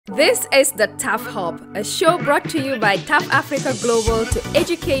This is the TAF Hub, a show brought to you by TAF Africa Global to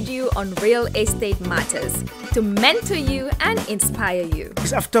educate you on real estate matters, to mentor you and inspire you.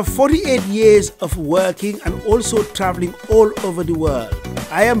 After 48 years of working and also traveling all over the world,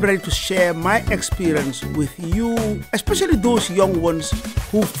 I am ready to share my experience with you, especially those young ones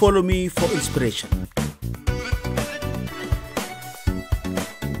who follow me for inspiration.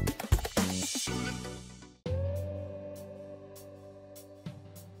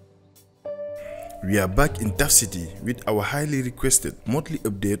 We are back in TAF City with our highly requested monthly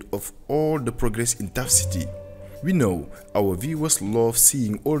update of all the progress in TAF City. We know our viewers love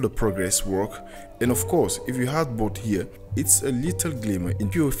seeing all the progress work, and of course, if you had bought here, it's a little glimmer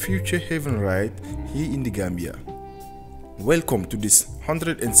into your future heaven right here in the Gambia. Welcome to this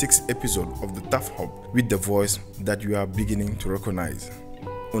 106th episode of the TAF Hub with the voice that you are beginning to recognize.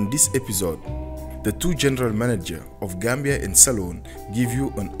 On this episode, the two general manager of Gambia and Salon give you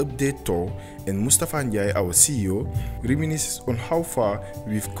an update tour, and Mustapha Njie, our CEO, reminisces on how far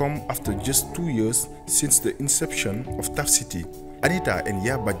we've come after just 2 years since the inception of TAF City. Anita and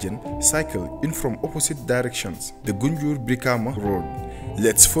Bajen cycle in from opposite directions, the Gunjur-Brikama Road.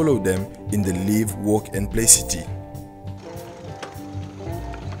 Let's follow them in the Live, Work and Play City.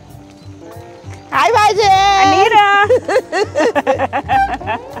 Hi Bajen!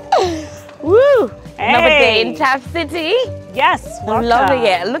 Anita! Woo! Hey. Another day in TAF City. Yes, I'm loving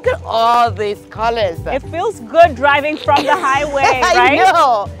it. Look at all these colors. It feels good driving from the highway, right? I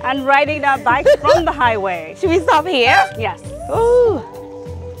know. And riding our bikes from the highway. Should we stop here? Yes. Ooh.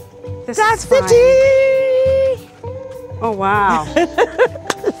 TAF City! Oh wow.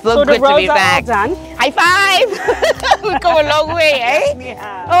 so good to be back. All done. High five! We've come a long way, eh?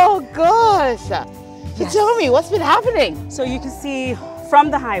 Yeah. Oh gosh. So tell me, what's been happening? So you can see from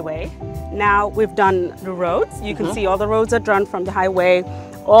the highway. Now we've done the roads. You can see all the roads are done from the highway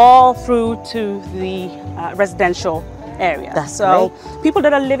all through to the residential area. That's so great. People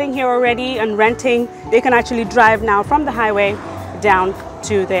that are living here already and renting, they can actually drive now from the highway down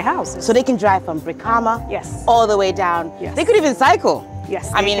to their houses. So they can drive from Brikama Yes. all the way down. Yes. They could even cycle. Yes,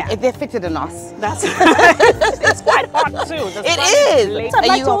 I mean, can. if they're fitter than us. That's it's quite hot too. It is. So I'd Are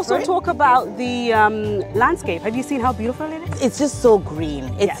like you to up also for it? talk about the landscape. Have you seen how beautiful it is? It's just so green.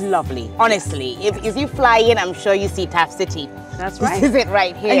 It's Yes. lovely. Honestly, if you fly in, I'm sure you see TAF City. That's right. This is it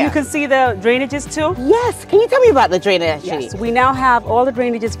right here. And you can see the drainages too. Yes. Can you tell me about the drainage actually? Yes, we now have all the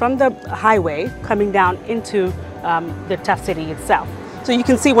drainages from the highway coming down into the TAF City itself. So you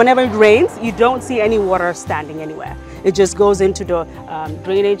can see whenever it rains, you don't see any water standing anywhere. It just goes into the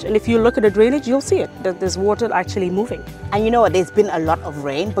drainage, and if you look at the drainage, you'll see it. There's water actually moving. And you know what? There's been a lot of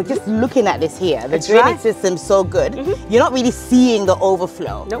rain, but just looking at this here, the It's drainage dry. system's so good. You're not really seeing the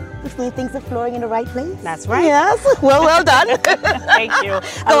overflow. Nope. Which means things are flowing in the right place. That's right. Yes. Well done. Thank you. A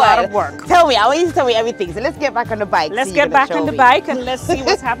Go lot ahead. of work. Tell me. I want you to tell me everything. So let's get back on the bike. Let's So get you're gonna back on show the me. bike and let's see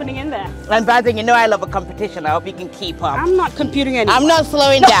what's happening in there. And Bajen, you know I love a competition. I hope you can keep up. I'm not computing anymore. I'm not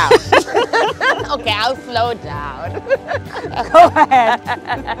slowing down. Okay, I'll slow down. Go ahead.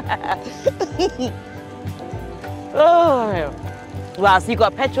 Oh. Wow, so you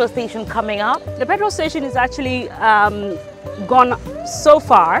got a petrol station coming up? The petrol station is actually gone so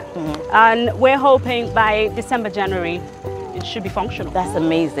far, and we're hoping by December, January, it should be functional. That's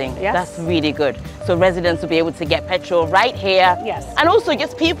amazing. Yes. That's really good. So residents will be able to get petrol right here. Yes. And also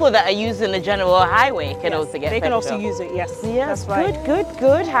just people that are using the general highway can also get They can petrol. also use it, yes. Yes, That's right.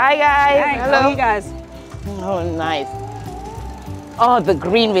 good. Hi guys. Hi, Hello. how are you guys? Oh, nice. Oh, the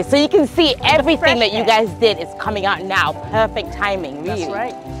greenery. So you can see everything that fresh you air. guys did is coming out now. Perfect timing, really. That's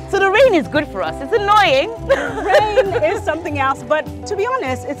right. So the rain is good for us. It's annoying. Rain is something else, but to be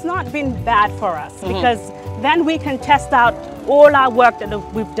honest, it's not been bad for us because then we can test out all our work that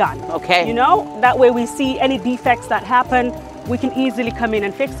we've done. Okay. You know, that way we see any defects that happen, we can easily come in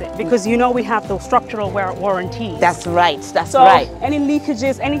and fix it because you know we have those structural warranties. That's right. That's so right. any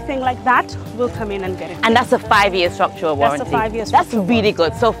leakages, anything like that, we'll come in and get it. And that's a 5-year structural warranty. That's a 5-year That's structural really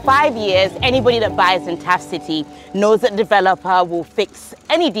good. So 5 years, anybody that buys in TAF City knows that the developer will fix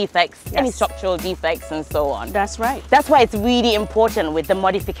any defects, any Yes. structural defects and so on. That's right. That's why it's really important with the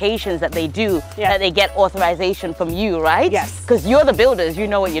modifications that they do, Yeah. that they get authorization from you, right? Yes. Because you're the builders, you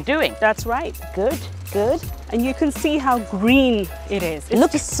know what you're doing. That's right. Good, good. And you can see how green it is. It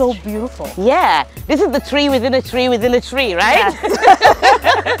looks just so beautiful. Yeah, this is the tree within a tree within a tree, right?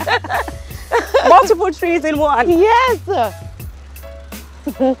 Yes. Multiple trees in one. Yes. Oh,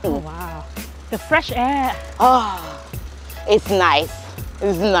 wow. The fresh air. Oh, it's nice.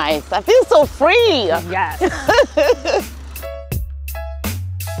 It's nice. I feel so free. Yes.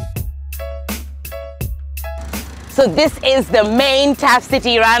 So So this is the main TAF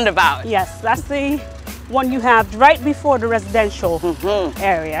City roundabout. Yes, that's the one you have right before the residential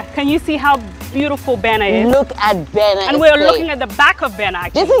area. Can you see how beautiful Bena is? Look at Bena. And we're looking at the back of Bena,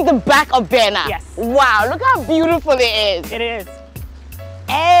 actually. This is the back of Bena. Yes. Wow, look how beautiful it is. It is.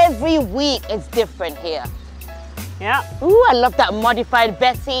 Every week it's different here. Yeah. Ooh, I love that modified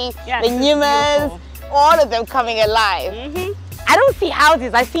Bessie, Yes, the it's Newmans, beautiful. all of them coming alive. I don't see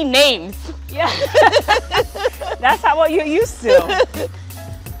houses, I see names. Yeah. That's how what you're used to.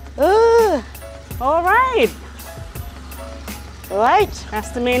 All right. Right. That's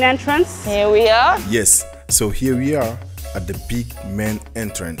the main entrance. Here we are. Yes, so here we are at the big main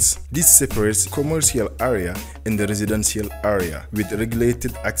entrance. This separates commercial area and the residential area with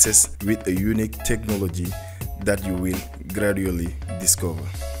regulated access with a unique technology that you will gradually discover.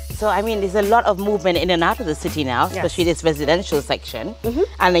 So, I mean, there's a lot of movement in and out of the city now, especially this residential section.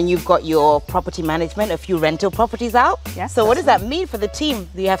 And then you've got your property management, a few rental properties out. Yes, So what does that mean for the team?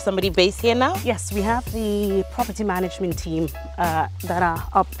 Do you have somebody based here now? Yes, we have the property management team that are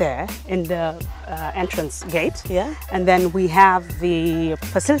up there in the entrance gate. Yeah. And then we have the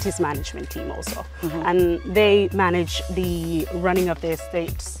facilities management team also. And they manage the running of the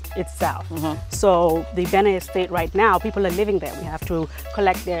estates itself. So the Bena estate right now, people are living there. We have to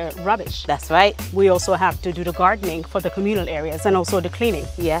collect their rubbish. That's right. We also have to do the gardening for the communal areas and also the cleaning.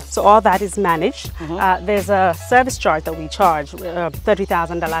 Yes. So all that is managed. There's a service charge that we charge,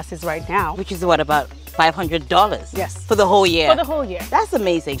 $30,000 is right now. Which is what, about $500? Yes. For the whole year? For the whole year. That's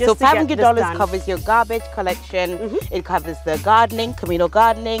amazing. Just So to get this $500 done. covers your garbage collection, it covers the gardening, communal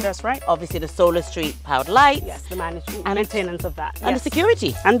gardening. That's right. Obviously the solar street powered lights. Yes, the management and maintenance of that. And Yes. the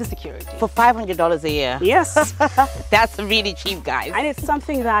security. And the security. For $500 a year. Yes. That's really cheap, guys. And it's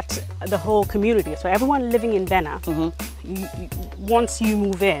something that the whole community, so everyone living in Bena, once you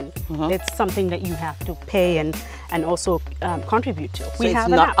move in, it's something that you have to pay and also contribute to. So it's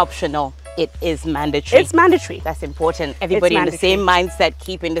not optional. It is mandatory. It's mandatory. That's important. Everybody in the same mindset,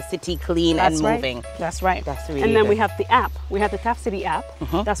 keeping the city clean and moving. That's right. That's really And then good. we have the app. We have the TAF City app.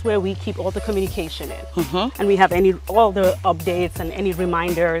 That's where we keep all the communication in. And we have all the updates and any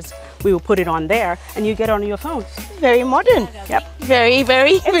reminders. We will put it on there and you get on your phone. Very modern. Yep. Very,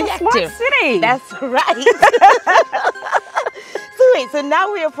 very It's a smart reactive. city. That's right. So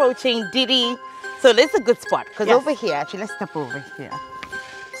now we're approaching Didi. So this is a good spot because Yes. over here, actually, let's step over here.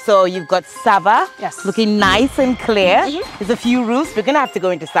 So you've got Sava, Yes. looking nice and clear. There's a few roofs. We're gonna have to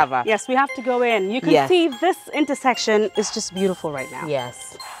go into Sava. Yes, we have to go in. You can Yes. see this intersection is just beautiful right now.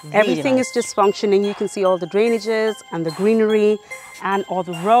 Yes. Everything is just functioning. You can see all the drainages and the greenery, and all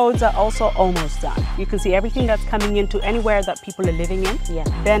the roads are also almost done. You can see everything that's coming into anywhere that people are living in. Yeah.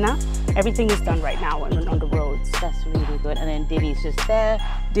 Bena, everything is done right now on the roads. That's really good. And then Didi's just there.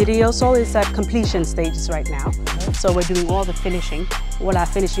 Didi also is at completion stages right now. So we're doing all the finishing. All our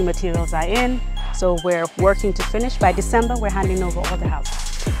finishing materials are in. So we're working to finish. By December, we're handing over all the houses.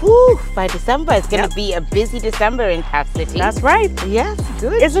 Whew, by December, it's going to be a busy December in TAF City. That's right. Yes,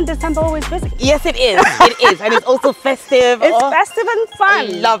 good. Isn't December always busy? Yes, it is. It is. And it's also festive. It's Oh, festive and I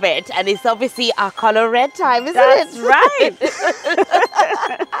fun. love it. And it's obviously our color red time, isn't That's it? right.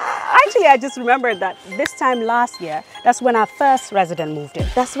 Actually, I just remembered that this time last year, that's when our first resident moved in.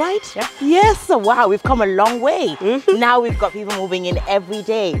 That's right. Yeah. Yes. So, wow, we've come a long way. Now we've got people moving in every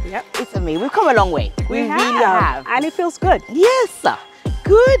day. Yep. It's amazing. We've come a long way. We really have. And it feels good. Yes.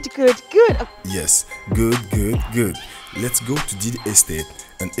 Good, good, good. Yes, good. Let's go to Didi Estate,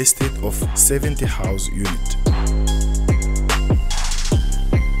 an estate of 70 house unit.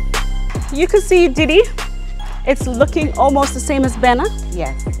 You can see Didi. It's looking almost the same as Bena.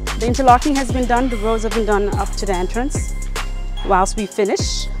 Yes. The interlocking has been done. The roads have been done up to the entrance. Whilst we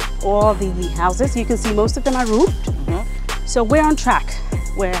finish all the houses, you can see most of them are roofed. So we're on track.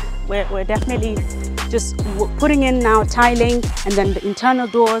 We're definitely just putting in now tiling, and then the internal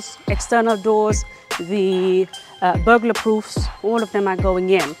doors, external doors, the burglar proofs, all of them are going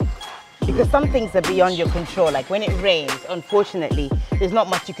in. Because some things are beyond your control. Like when it rains, unfortunately, there's not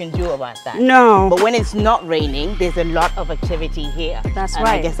much you can do about that. No. But when it's not raining, there's a lot of activity here. That's and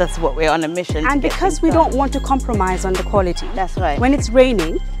right. I guess that's what we're on a mission And to get because things we done. don't want to compromise on the quality. That's right. When it's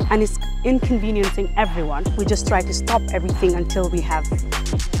raining and it's inconveniencing everyone, we just try to stop everything until we have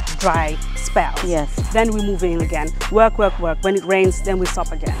dry spells. Yes. Then we move in again. Work. When it rains, then we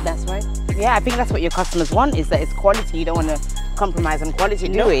stop again. That's right. Yeah, I think that's what your customers want, is that it's quality. You don't want to compromise on quality,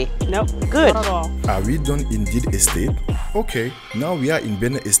 do we? Nope. Good. Not at all. Are we done in Didi Estate? Okay, now we are in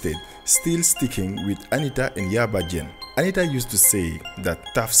Bena Estate, still sticking with Anita and Bajen. Anita used to say that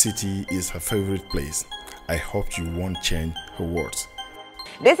TAF City is her favorite place. I hope you won't change her words.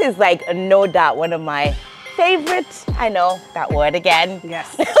 This is like no doubt one of my favorite, I know that word again.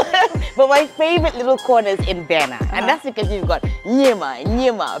 Yes. But my favorite little corner is in Bena. And that's because you've got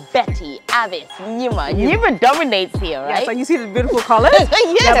Njie, Betty, Avis, Njie. Njie dominates here, right? Yes, and you see the beautiful colors?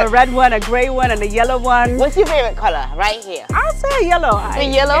 Yeah. You have a red one, a gray one, and a yellow one. What's your favorite color? Right here. I'll say yellow.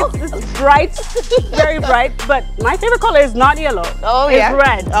 Yellow? It's bright, very bright, but my favorite color is not yellow. Oh, it's yeah?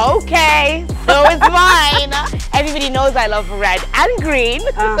 red. Okay, so it's mine. Everybody knows I love red and green.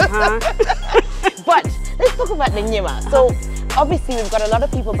 But let's talk about the Njie. So obviously we've got a lot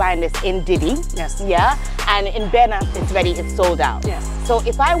of people buying this in Didi. Yes. Yeah. And in Bena, it's ready, it's sold out. Yes. So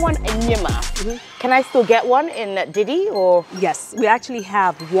if I want a Njie, can I still get one in Didi or? Yes, we actually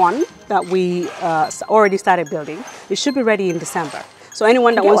have one that we already started building. It should be ready in December. So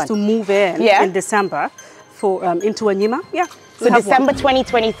anyone that wants to move in December for into a Njie, So December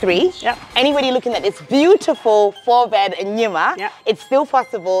 2023, anybody looking at this beautiful 4-bed Njie, it's still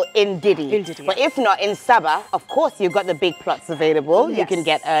possible in Didi. But if not in Sabah, of course you've got the big plots available. You can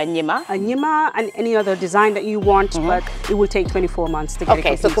get a Njie. A Njie and any other design that you want, but it will take 24 months to get it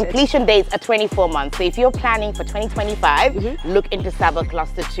completed. So completion dates are 24 months. So if you're planning for 2025, look into Sabah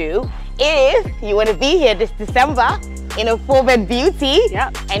Cluster 2. If you want to be here this December, in a 4-bed beauty,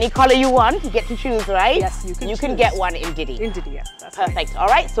 any color you want, you get to choose, right? Yes, you can get one in Didi. In Didi, yes. That's perfect. All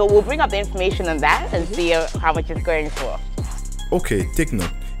right, so we'll bring up the information on that and see how much it's going for. Okay, take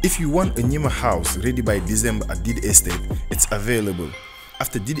note. If you want a Njie house ready by December at Didi Estate, it's available.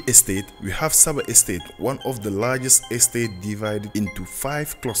 After Didi Estate, we have Sabah Estate, one of the largest estates divided into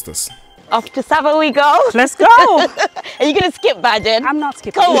 5 clusters. Off to Sabah we go. Let's go. Are you going to skip Bajen? I'm not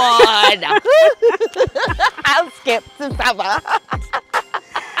skipping. Come on. I'll skip to Sabah.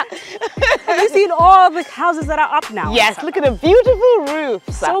 Have you seen all the houses that are up now? Yes, look at the beautiful roof.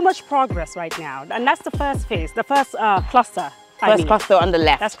 So much progress right now. And that's the first phase, the first cluster. First cluster on the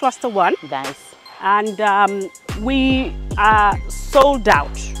left. That's cluster 1. Nice. And we are sold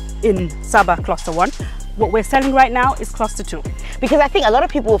out in Sabah cluster 1. What we're selling right now is cluster 2. Because I think a lot of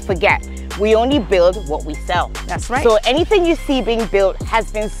people will forget, we only build what we sell. That's right. So anything you see being built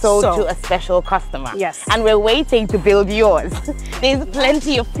has been sold to a special customer. Yes. And we're waiting to build yours. There's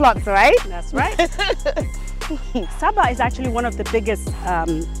plenty of plots, right? That's right. Sabah is actually one of the biggest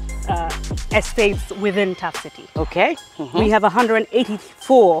estates within TAF City. Okay. We have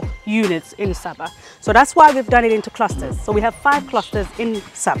 184 units in Sabah. So that's why we've done it into clusters. So we have 5 clusters in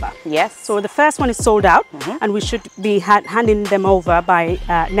Sabah. Yes. So the first one is sold out and we should be handing them over by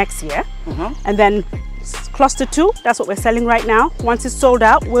next year. And then cluster 2, that's what we're selling right now. Once it's sold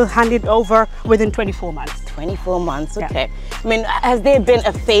out, we'll hand it over within 24 months. 24 months, okay. I mean, has there been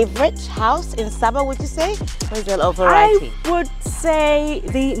a favorite house in Sabah, would you say? Or is there a variety? I would say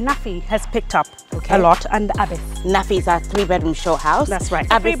the Nafi has picked up a lot, and the Abbas. Nafi is our 3-bedroom show house. That's right.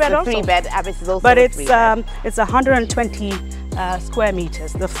 Abbas is a 3-bed, Abbas is also but a it's 3-bed. it's 120 square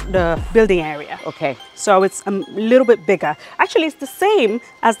meters, the building area. Okay. So it's a little bit bigger. Actually, it's the same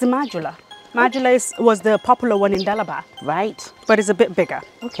as the Majula. Majula was the popular one in Dalaba. Right. But it's a bit bigger.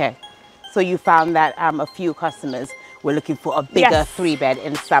 Okay. So you found that a few customers were looking for a bigger 3-bed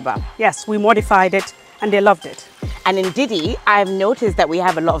in Sabah. Yes, we modified it and they loved it. And in Didi, I've noticed that we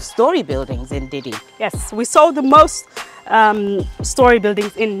have a lot of story buildings in Didi. Yes, we sold the most story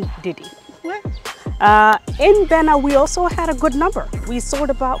buildings in Didi. In Bena, we also had a good number. We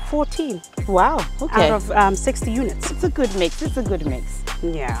sold about 14. Wow, okay. Out of 60 units. It's a good mix, it's a good mix.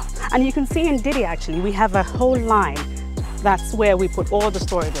 Yeah, and you can see in Didi actually, we have a whole line. That's where we put all the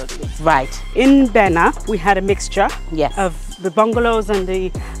story buildings. Right. In Bena, we had a mixture of the bungalows and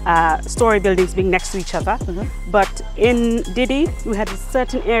the story buildings being next to each other. But in Didi, we had a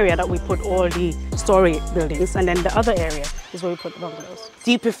certain area that we put all the story buildings, and then the other area is where we put the bungalows.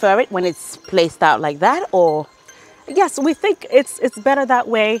 Do you prefer it when it's placed out like that, or? Yes, we think it's better that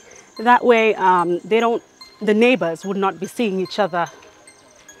way. That way, the neighbors would not be seeing each other.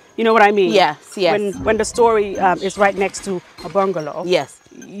 You know what I mean? Yes, yes. When the story is right next to a bungalow,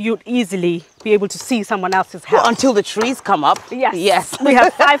 you'd easily be able to see someone else's house. Well, until the trees come up. Yes. Yes. We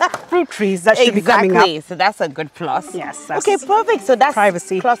have 5 fruit trees that should be coming up. So that's a good plus. Yes. Okay, perfect. So that's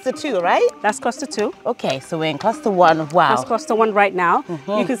privacy. Cluster 2, right? That's cluster 2. Okay, so we're in cluster 1. Wow. That's cluster 1 right now.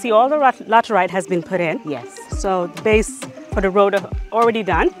 You can see all the laterite has been put in. Yes. So the base for the road are already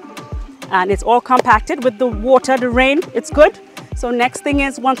done. And it's all compacted with the water, the rain, it's good. So next thing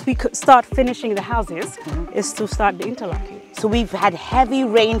is, once we start finishing the houses, is to start the interlocking. So we've had heavy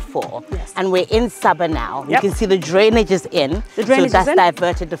rainfall, and we're in Sabah now. You can see the drainage is in. The drainage so that's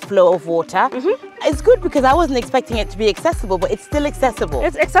diverted the flow of water. It's good because I wasn't expecting it to be accessible, but it's still accessible.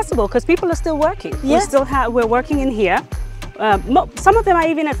 It's accessible because people are still working. Yes. We're working in here. Some of them are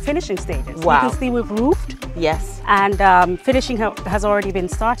even at finishing stages. Wow. You can see we've roofed. Yes. And finishing has already been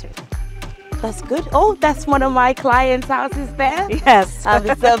started. That's good. Oh, that's one of my clients' houses there. Yes.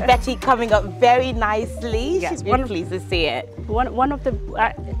 So Betty coming up very nicely. Yes, She's really pleased to see it. One of the,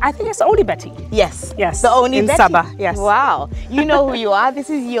 I think it's only Betty. Yes. Yes. The only in Betty. Sabah. Yes. Wow. You know who you are. This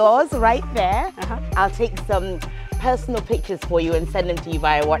is yours right there. I'll take some personal pictures for you and send them to you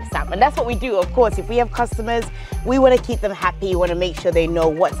via WhatsApp. And that's what we do, of course. If we have customers, we want to keep them happy. We want to make sure they know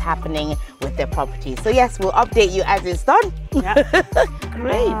what's happening with their property. So yes, we'll update you as it's done. Yeah.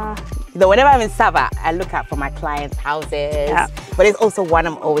 Great. Though whenever I'm in Sabah, I look out for my clients' houses. Yeah. But it's also one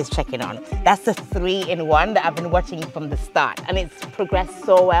I'm always checking on. That's the 3-in-1 that I've been watching from the start. And it's progressed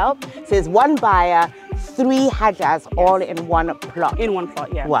so well. So it's one buyer, 3 Hajas, all in one plot. In one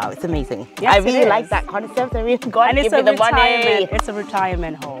plot, yeah. Wow, it's amazing. Yes, I really like that concept. I really got and give me the money. It's a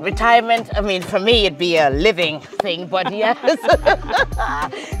retirement home. Retirement, I mean, for me, it'd be a living thing, but yes.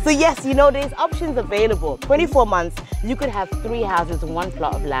 So yes, you know, there's options available. 24 months, you could have 3 houses in one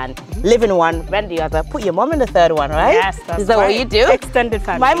plot of land, live in one, rent the other, put your mom in the 3rd one, right? Yes, that's Is that what you do? Extended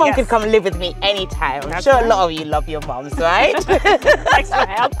family. My mom could come live with me anytime. I'm sure a lot of you love your moms, right? Thanks for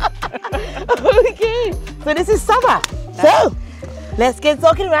help. Okay, so this is Sabah. So, let's get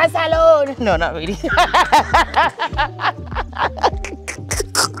talking about salon. No, not really.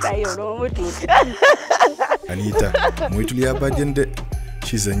 Anita, moitulia Bajen de.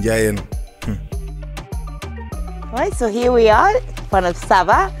 She's a Njie. Right, so here we are in front of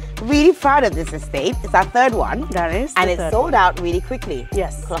Sabah. Really proud of this estate. It's our 3rd one. That is. And it's sold out really quickly.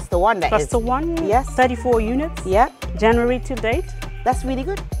 Yes. Cluster 1, that is. Cluster 1, yes. 34 units. Yeah. January to date. That's really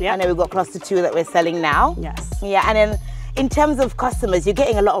good. Yeah. And then we've got cluster 2 that we're selling now. Yes. Yeah, and then in terms of customers, you're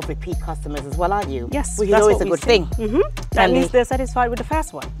getting a lot of repeat customers as well, aren't you? Yes. Which is always a good thing. That means they're satisfied with the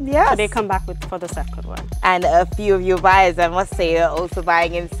first one. Yes. So they come back for the second one. And a few of your buyers, I must say, are also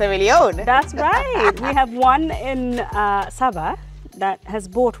buying in Sierra Leone. That's right. We have one in Sabah that has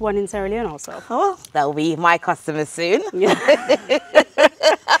bought one in Sierra Leone also. Oh, that will be my customers soon. Yeah.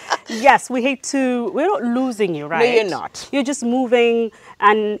 Yes, we're not losing you, right? No, you're not. You're just moving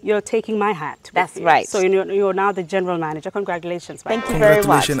and you're taking my hat. That's right. So you're now the general manager. Congratulations. Thank you very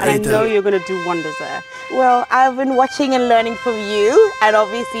much. Congratulations, I Anita. know you're going to do wonders there. Well, I've been watching and learning from you and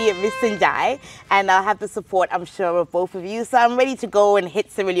obviously Mr. Njie, and I'll have the support, I'm sure, of both of you. So I'm ready to go and hit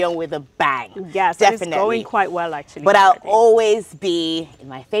Sierra Leone with a bang. Yes, definitely. It's going quite well, actually. But I'll always be in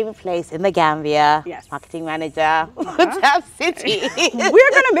my favorite place in the Gambia. Yes. Marketing manager, TAF City.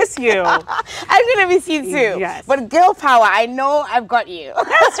 We're going to miss you. I'm going to miss you too. Yes. But girl power, I know I've got you.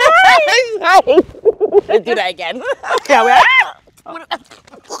 That's right. Let's do that again. Yeah, Which one?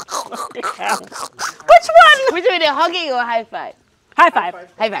 Which one? Hugging or high five? High five.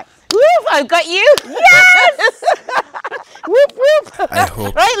 High five. Woof, I've got you. Yes. Whoop, whoop. I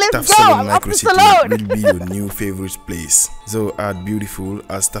hope Right, let's TAF go. Salon I'm up Micro to City salon. will be your new favorite place. So as beautiful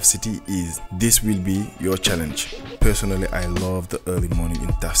as TAF City is, this will be your challenge. Personally, I love the early morning in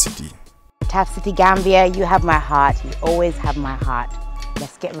TAF City. TAF City Gambia, you have my heart. You always have my heart.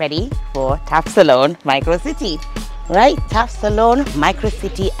 Let's get ready for TAF Salon Micro City. Right, TAF Salon Micro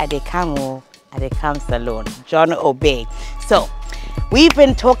City Adekam Salon, John Obey. So, we've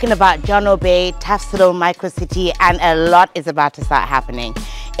been talking about John Obey, TAF Salon Micro City, and a lot is about to start happening.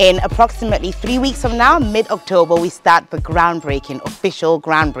 In approximately 3 weeks from now, mid-October, we start the groundbreaking, official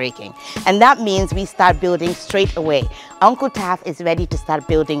groundbreaking. And that means we start building straight away. Uncle TAF is ready to start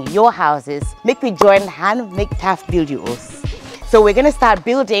building your houses. Make we join hand, make TAF build yours. So we're gonna start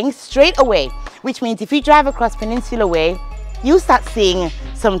building straight away, which means if you drive across Peninsula Way, you start seeing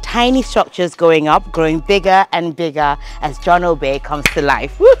some tiny structures going up, growing bigger and bigger as John Obey comes to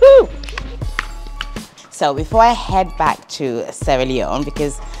life. Woohoo! So before I head back to Sierra Leone,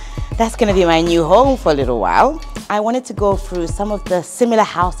 because that's going to be my new home for a little while, I wanted to go through some of the similar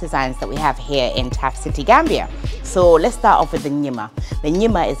house designs that we have here in TAF City, Gambia. So let's start off with the Nyima. The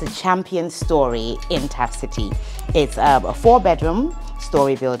Nyima is a champion story in TAF City. It's a 4-bedroom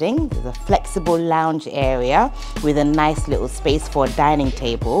story building. There's a flexible lounge area with a nice little space for a dining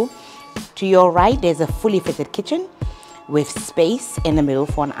table. To your right, there's a fully fitted kitchen with space in the middle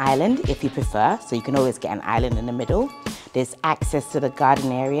for an island if you prefer, so you can always get an island in the middle. There's access to the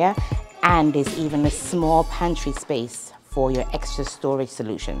garden area, and there's even a small pantry space for your extra storage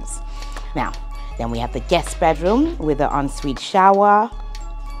solutions. Now, then we have the guest bedroom with an ensuite shower,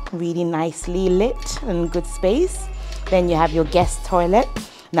 really nicely lit and good space. Then you have your guest toilet.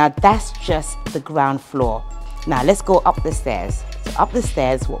 Now that's just the ground floor. Now let's go up the stairs. So up the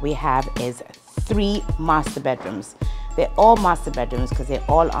stairs, what we have is 3 master bedrooms. They're all master bedrooms because they're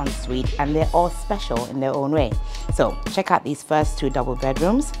all ensuite and they're all special in their own way. So check out these first 2 double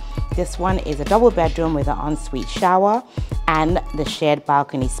bedrooms. This one is a double bedroom with an ensuite shower and the shared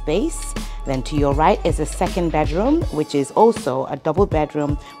balcony space. Then to your right is a second bedroom, which is also a double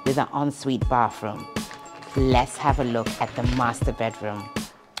bedroom with an ensuite bathroom. Let's have a look at the master bedroom.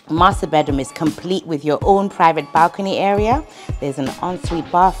 Master bedroom is complete with your own private balcony area. There's an ensuite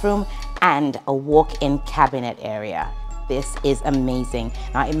bathroom and a walk-in cabinet area. This is amazing.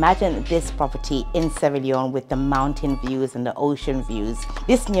 Now imagine this property in Sierra Leone with the mountain views and the ocean views.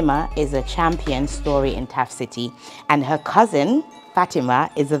 This Nyima is a champion story in TAF City, and her cousin Fatima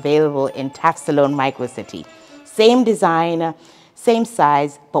is available in TAF Salone Micro City. Same design, same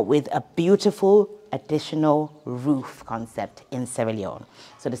size, but with a beautiful additional roof concept in Sierra Leone.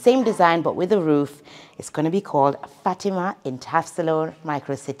 So the same design but with a roof. It's going to be called Fatima in TAF Salone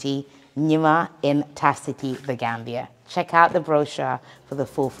Micro City, Nyima in TAF City, The Gambia. Check out the brochure for the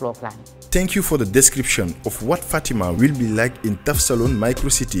full floor plan. Thank you for the description of what Fatima will be like in TAF Salone Micro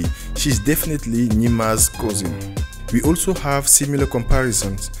City. She's definitely Nyima's cousin. We also have similar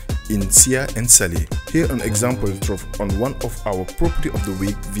comparisons in Sia and Saleh. Here an example drop on one of our Property of the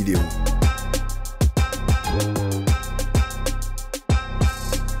Week video.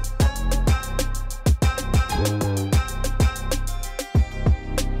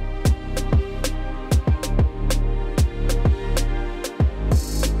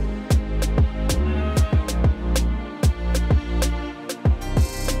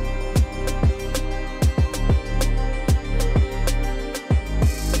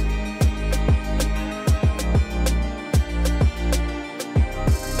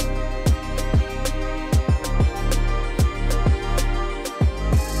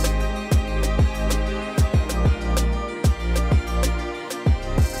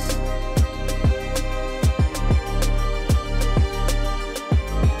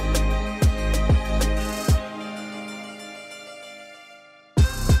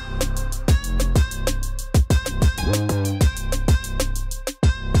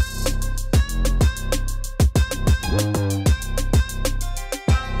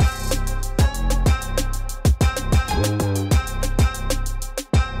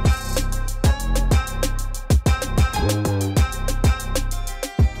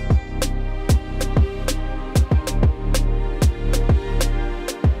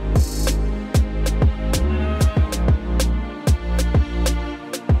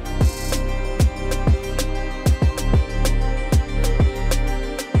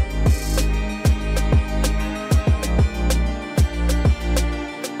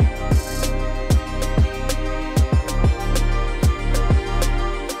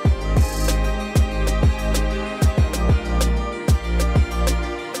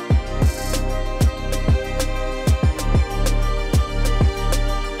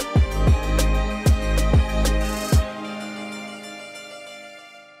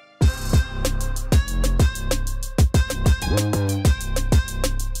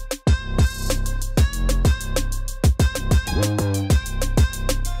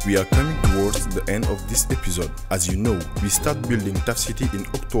 We are coming towards the end of this episode. As you know, we start building TAF City in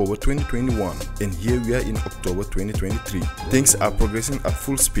October 2021 and here we are in October 2023. Things are progressing at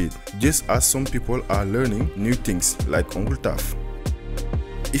full speed, just as some people are learning new things like Uncle TAF.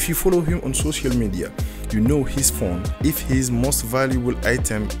 If you follow him on social media, you know his phone is his most valuable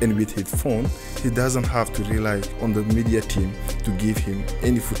item, and with his phone, he doesn't have to rely on the media team to give him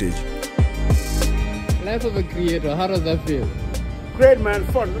any footage. Life of a creator, how does that feel? Great, man.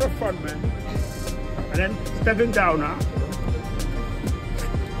 Fun. A lot of fun, man. And then stepping down, huh?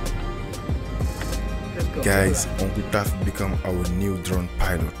 Guys, Uncle TAF become our new drone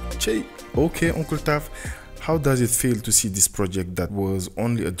pilot. Che. Okay, Uncle TAF, how does it feel to see this project that was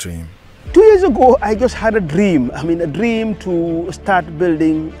only a dream? 2 years ago, I just had a dream. I mean, a dream to start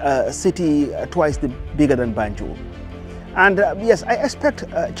building a city twice bigger than Banjul. And yes, I expect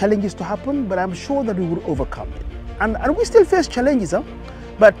challenges to happen, but I'm sure that we will overcome it. And we still face challenges, huh?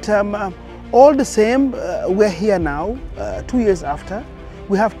 But all the same, we're here now, 2 years after.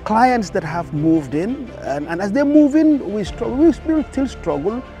 We have clients that have moved in, and as they move in, we still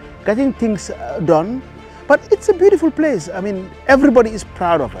struggle getting things done. But it's a beautiful place. I mean, everybody is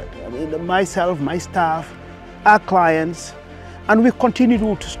proud of it. I mean, myself, my staff, our clients, and we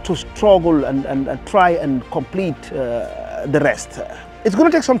continue to struggle and try and complete the rest. It's going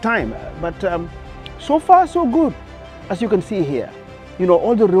to take some time, but so far so good. As you can see here, you know,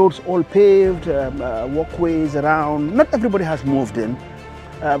 all the roads all paved, walkways around. Not everybody has moved in,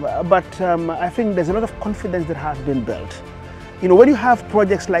 but I think there's a lot of confidence that has been built. You know, when you have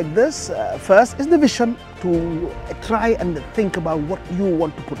projects like this, first is the vision to try and think about what you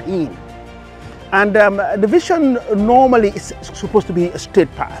want to put in. And the vision normally is supposed to be a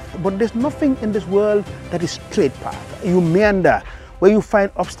straight path, but there's nothing in this world that is straight path. You meander. Where you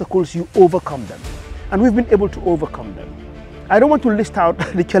find obstacles, you overcome them. And we've been able to overcome them. I don't want to list out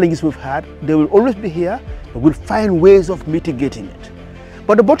the challenges we've had. They will always be here, but we'll find ways of mitigating it.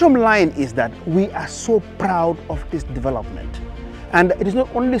 But the bottom line is that we are so proud of this development. And it is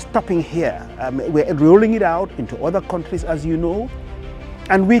not only stopping here. We're rolling it out into other countries, as you know.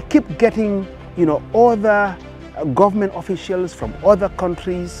 And we keep getting, other government officials from other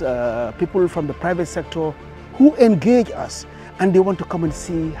countries, people from the private sector who engage us, and they want to come and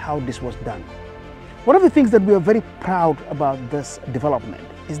see how this was done. One of the things that we are very proud about this development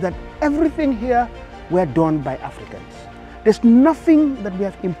is that everything here were done by Africans. There's nothing that we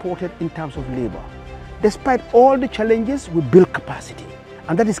have imported in terms of labor. Despite all the challenges, we build capacity,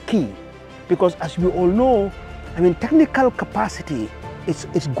 and that is key, because as we all know, technical capacity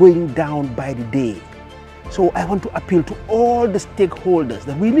is going down by the day. So I want to appeal to all the stakeholders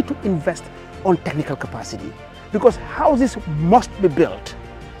that we need to invest on technical capacity, because houses must be built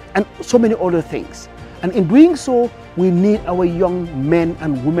and so many other things. And in doing so, we need our young men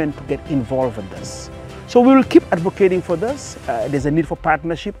and women to get involved in this. So we will keep advocating for this. There's a need for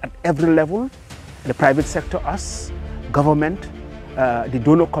partnership at every level, the private sector, us, government, the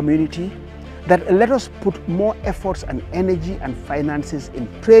donor community, that let us put more efforts and energy and finances in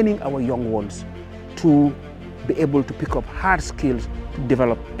training our young ones to be able to pick up hard skills to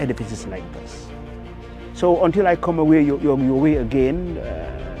develop edifices like this. So until I come away your way again,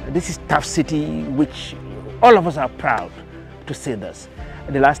 this is TAF City, which all of us are proud to say this.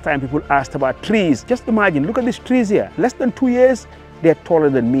 The last time people asked about trees, just imagine, look at these trees here. Less than 2 years, they're taller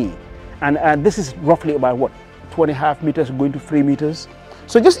than me. And this is roughly about what, 2.5 meters going to 3 meters.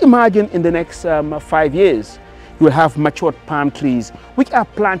 So just imagine in the next 5 years, you will have matured palm trees, which are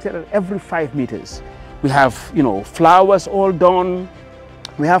planted at every 5 meters. We have, flowers all done.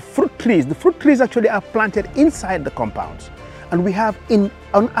 We have fruit trees. The fruit trees actually are planted inside the compounds. And we have,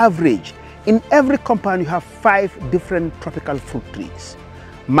 on average, in every compound, you have 5 different tropical fruit trees.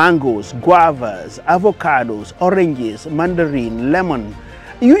 Mangoes, guavas, avocados, oranges, mandarin, lemon,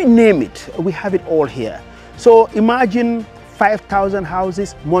 you name it, we have it all here. So imagine 5,000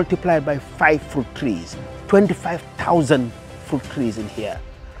 houses multiplied by 5 fruit trees, 25,000 fruit trees in here.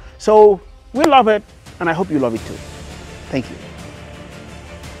 So we love it, and I hope you love it too. Thank you.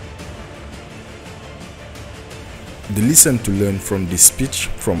 The lesson to learn from this speech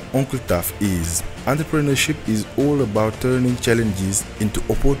from Uncle TAF is entrepreneurship is all about turning challenges into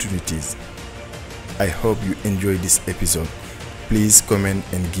opportunities. I hope you enjoyed this episode. Please comment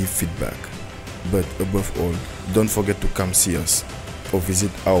and give feedback. But above all, don't forget to come see us or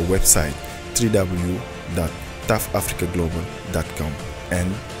visit our website www.tafafricaglobal.com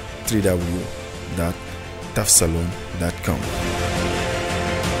and www.tafsalon.com.